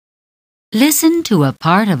Listen to a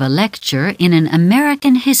part of a lecture in an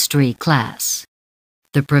American history class.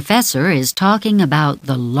 The professor is talking about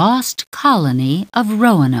the lost colony of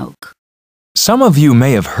Roanoke. Some of you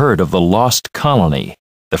may have heard of the Lost Colony,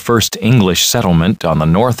 the first English settlement on the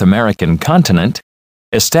North American continent,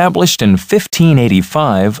 established in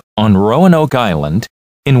 1585 on Roanoke Island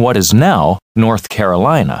in what is now North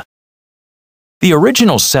Carolina. The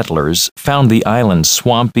original settlers found the island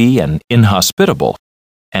swampy and inhospitable,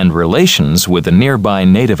 and relations with the nearby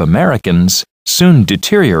Native Americans soon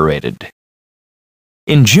deteriorated.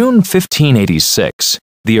 In June 1586,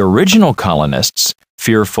 the original colonists,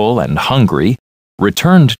 fearful and hungry,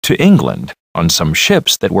 returned to England on some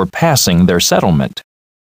ships that were passing their settlement.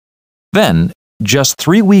 Then, just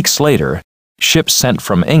 3 weeks later, ships sent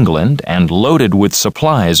from England and loaded with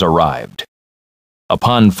supplies arrived.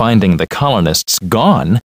 Upon finding the colonists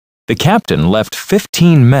gone, the captain left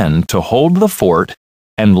 15 men to hold the fort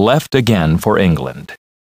and left again for England.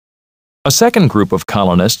 A second group of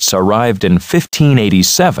colonists arrived in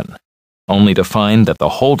 1587, only to find that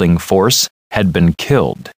the holding force had been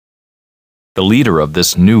killed. The leader of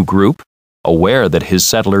this new group, aware that his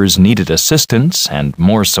settlers needed assistance and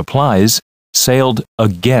more supplies, sailed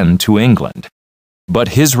again to England. But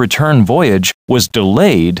his return voyage was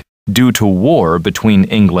delayed due to war between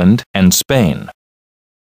England and Spain.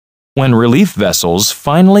 When relief vessels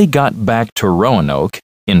finally got back to Roanoke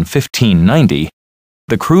in 1590,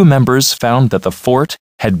 the crew members found that the fort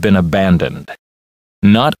had been abandoned.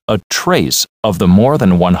 Not a trace of the more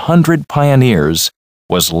than 100 pioneers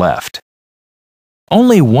was left.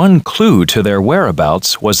 Only one clue to their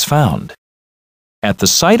whereabouts was found. At the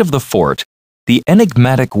site of the fort, the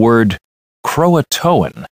enigmatic word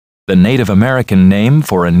Croatoan, the Native American name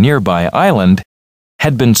for a nearby island,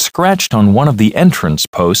 had been scratched on one of the entrance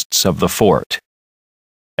posts of the fort.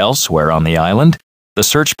 Elsewhere on the island, the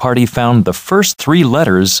search party found the first 3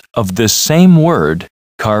 letters of this same word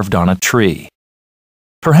carved on a tree.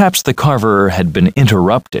 Perhaps the carver had been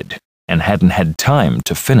interrupted and hadn't had time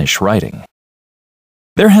to finish writing.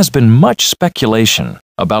 There has been much speculation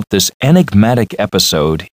about this enigmatic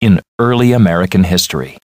episode in early American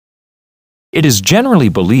history. It is generally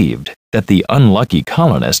believed that the unlucky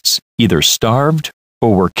colonists either starved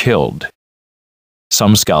or were killed.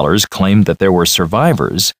 Some scholars claim that there were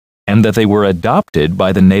survivors and that they were adopted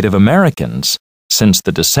by the Native Americans, since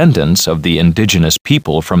the descendants of the indigenous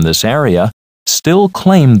people from this area still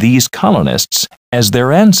claim these colonists as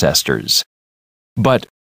their ancestors. But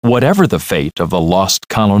whatever the fate of the lost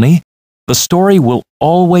colony, the story will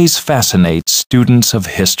always fascinate students of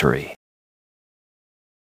history.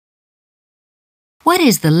 What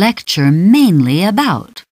is the lecture mainly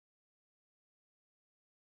about?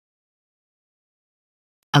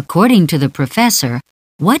 According to the professor,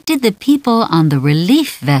 what did the people on the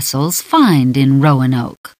relief vessels find in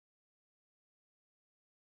Roanoke?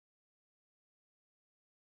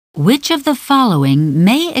 Which of the following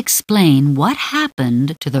may explain what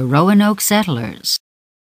happened to the Roanoke settlers?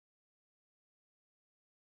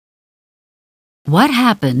 What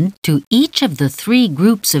happened to each of the 3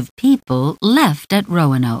 groups of people left at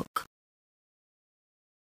Roanoke?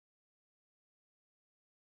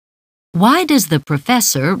 Why does the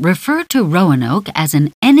professor refer to Roanoke as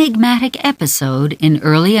an enigmatic episode in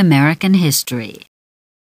early American history?